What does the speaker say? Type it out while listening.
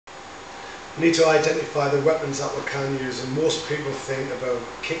We need to identify the weapons that we can use, and most people think about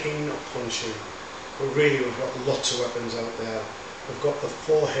kicking or punching, but really we've got lots of weapons out there. We've got the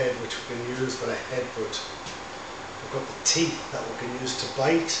forehead, which we can use for a headbutt. We've got the teeth that we can use to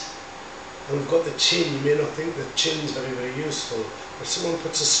bite, and we've got the chin. You may not think the chin's very, very useful. If someone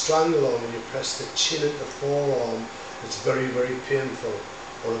puts a strangle on and you press the chin at the forearm, it's very, very painful.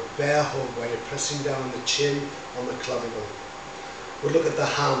 Or a bear hug where you're pressing down on the chin on the clavicle. We'll look at the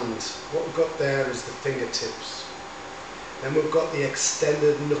hand. What we've got there is the fingertips. Then we've got the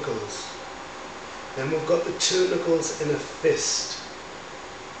extended knuckles. Then we've got the two knuckles in a fist.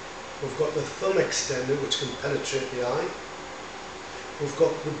 We've got the thumb extended, which can penetrate the eye. We've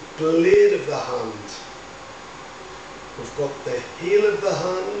got the blade of the hand. We've got the heel of the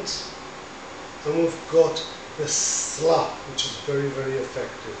hand. And we've got the slap, which is very, very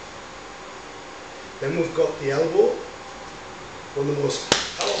effective. Then we've got the elbow, one of the most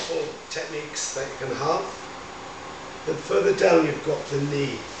powerful techniques that you can have. Then further down you've got the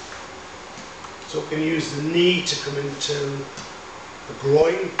knee. So we can use the knee to come into the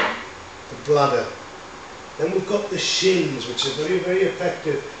groin, the bladder. Then we've got the shins, which are very, very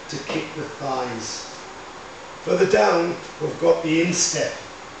effective to kick the thighs. Further down we've got the instep.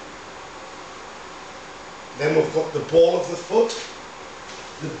 Then we've got the ball of the foot,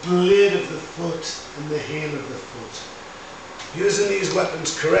 the blade of the foot and the heel of the foot. Using these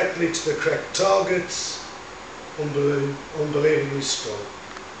weapons correctly to the correct targets, unbelievably strong.